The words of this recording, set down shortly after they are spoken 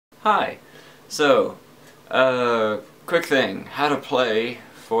Hi. So, quick thing, how to play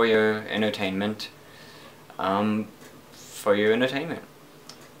for your entertainment.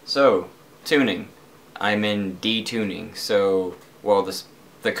 So, tuning. I'm in D tuning. So, well,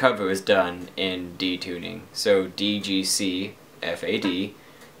 the cover is done in D tuning. So D G C F A D.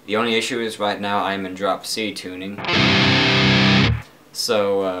 The only issue is right now I'm in drop C tuning.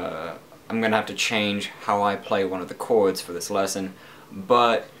 So, I'm gonna have to change how I play one of the chords for this lesson,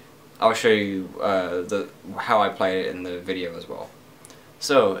 but I'll show you how I play it in the video as well.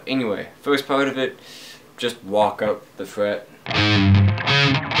 So anyway, first part of it, just walk up the fret.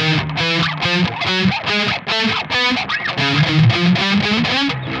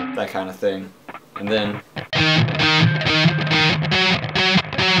 That kind of thing. And then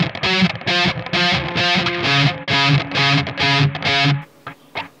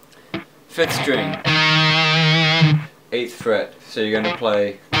fifth string, 8th fret, so you're going to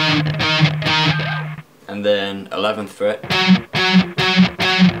play, and then 11th fret,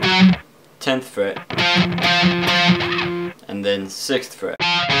 10th fret, and then 6th fret.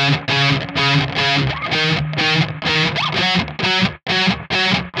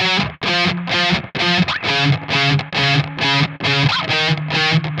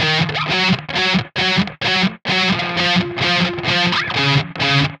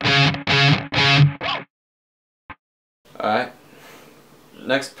 Alright,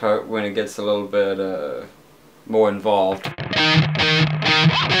 next part when it gets a little bit more involved.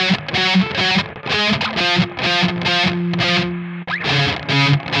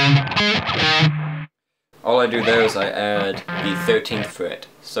 All I do there is I add the 13th fret.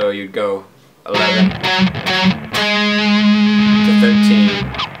 So you'd go 11 to 13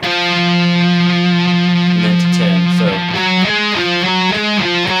 and then to 10. So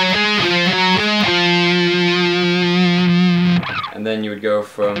and then you would go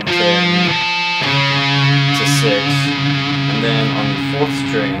from 10 to 6, and then on the 4th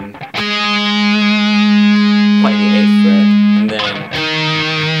string, play the 8th fret, and then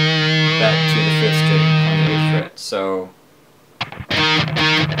back to the 5th string on the 8th fret. So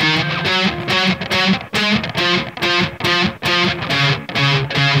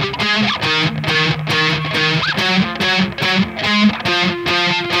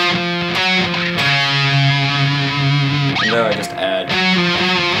there I just add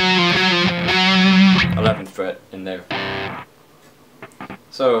 11th fret in there.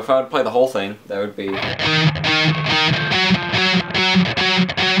 So if I would play the whole thing, that would be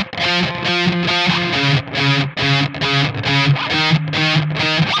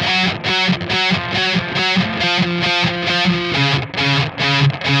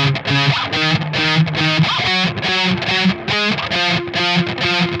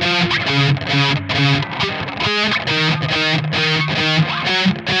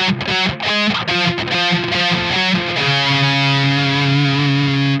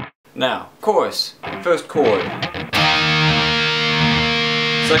now, chorus, first chord,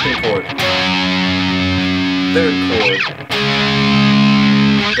 second chord, third chord,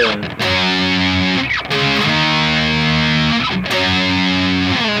 then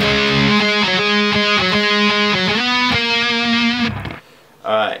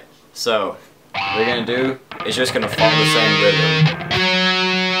alright, so what we're gonna do is just gonna follow the same rhythm.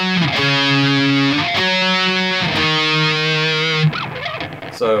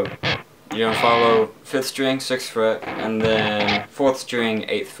 So you're going to follow 5th string, 6th fret, and then 4th string,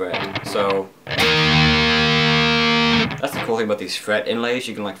 8th fret. So that's the cool thing about these fret inlays,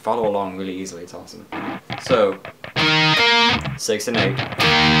 you can like follow along really easily, it's awesome. So 6 and 8,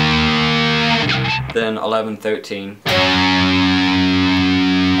 then 11, 13,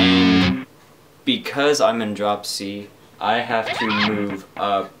 and because I'm in drop C, I have to move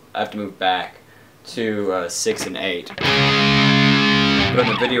up, I have to move back to 6 and 8. But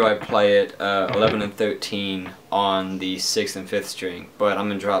in the video I play it 11 and 13 on the 6th and 5th string, but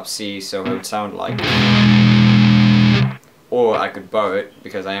I'm in drop C, so it would sound like it. Or I could bow it,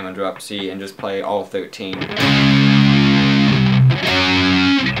 because I am in drop C, and just play all 13.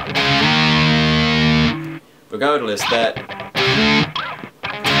 Regardless, that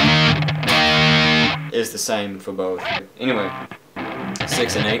is the same for both. Anyway,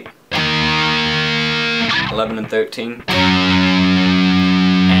 6 and 8, 11 and 13.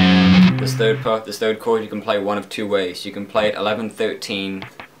 This third chord, you can play one of two ways. You can play it 11, 13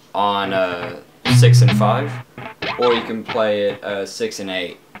 on 6 and 5, or you can play it 6 and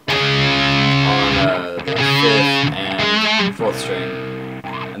 8 on the 5th and 4th string,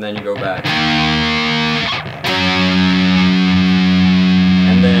 and then you go back.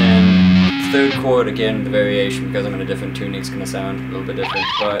 And then third chord again, the variation, because I'm in a different tuning, it's going to sound a little bit different,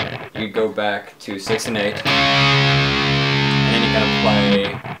 but you go back to 6 and 8, and then you kind of play,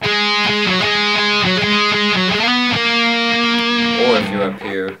 or if you're up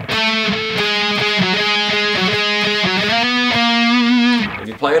here, if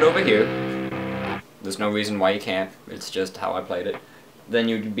you play it over here, there's no reason why you can't, it's just how I played it, then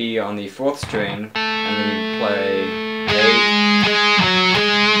you'd be on the 4th string, and then you'd play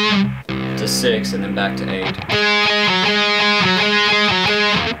 8 to 6, and then back to 8.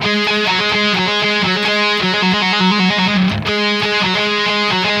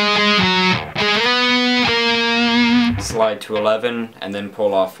 Slide to 11, and then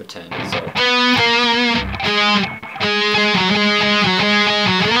pull off for 10. So.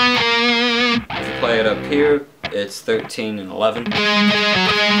 If you play it up here, it's 13 and 11.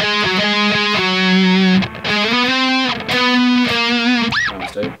 No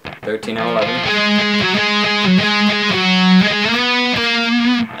mistake. 13 and 11.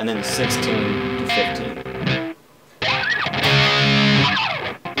 And then 16 to 15.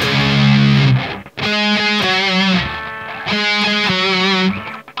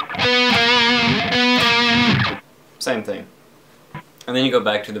 Same thing. And then you go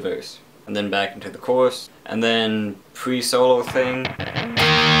back to the verse. And then back into the chorus. And then pre-solo thing. 6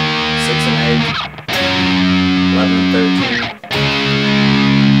 and 8. 11 and 13.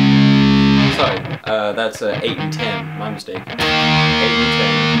 Sorry, that's 8 and 10. My mistake. 8 and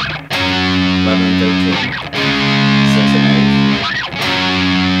 10. 11 and 13. 6 and 8.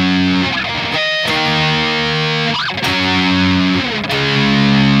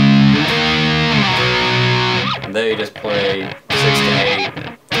 And there you just play 6 to 8,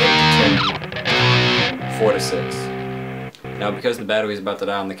 8 to 10, 4 to 6. Now because the battery is about to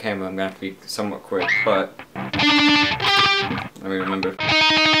die on the camera, I'm going to have to be somewhat quick, but let me remember.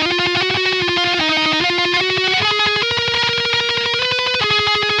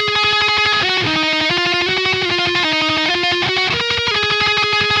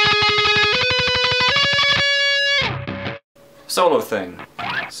 Solo thing.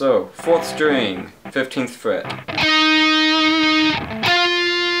 So, 4th string, 15th fret,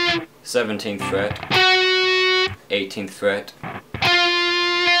 17th fret, 18th fret,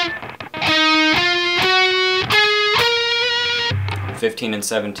 15 and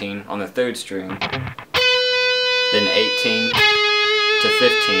 17 on the 3rd string, then 18 to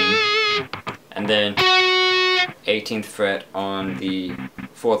 15, and then 18th fret on the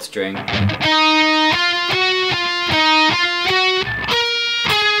 4th string,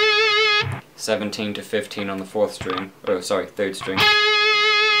 17 to 15 on the 4th string, oh sorry, 3rd string,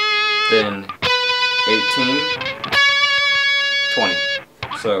 then 18, 20.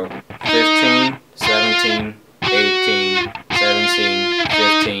 So 15, 17, 18, 17,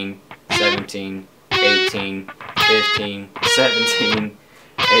 15, 17, 18, 15, 17,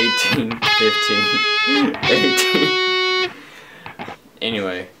 18, 15, 18.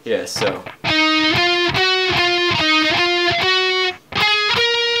 Anyway, yeah, so.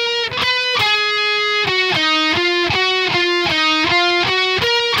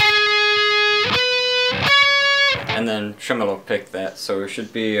 And then tremolo picked that, so it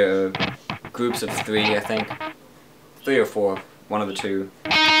should be groups of 3, I think. 3 or 4, one of the two.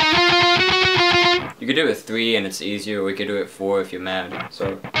 You could do it 3 and it's easier, or you could do it 4 if you're mad,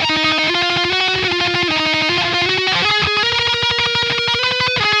 so.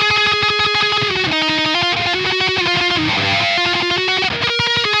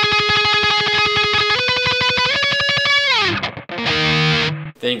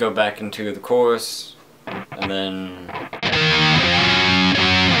 Then you go back into the chorus. And then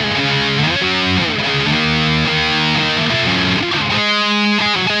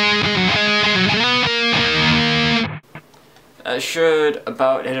I should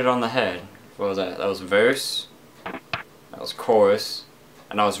about hit it on the head. What was that? That was verse, that was chorus,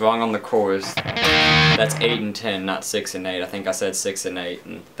 and I was wrong on the chorus. That's 8 and 10, not 6 and 8. I think I said 6 and 8,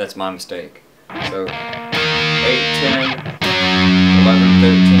 and that's my mistake. So 8, 10, 11,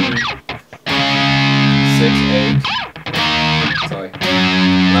 13. 6, 8, sorry,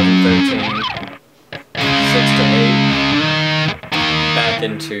 11, 13, 6 to 8, back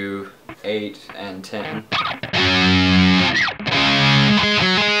into 8 and 10.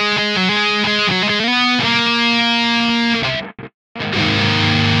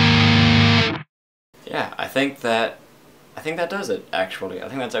 Yeah, I think that does it, actually. I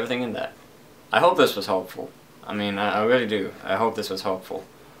think that's everything in that. I hope this was helpful. I mean, I really do. I hope this was helpful.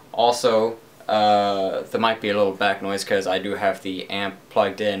 Also, there might be a little back noise because I do have the amp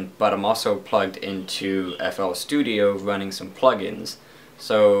plugged in, but I'm also plugged into FL Studio running some plugins.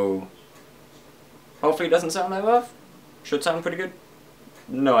 So Hopefully it doesn't sound that rough. Should sound pretty good.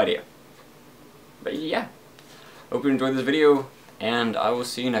 No idea. But yeah. Hope you enjoyed this video, and I will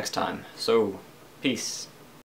see you next time. So, peace.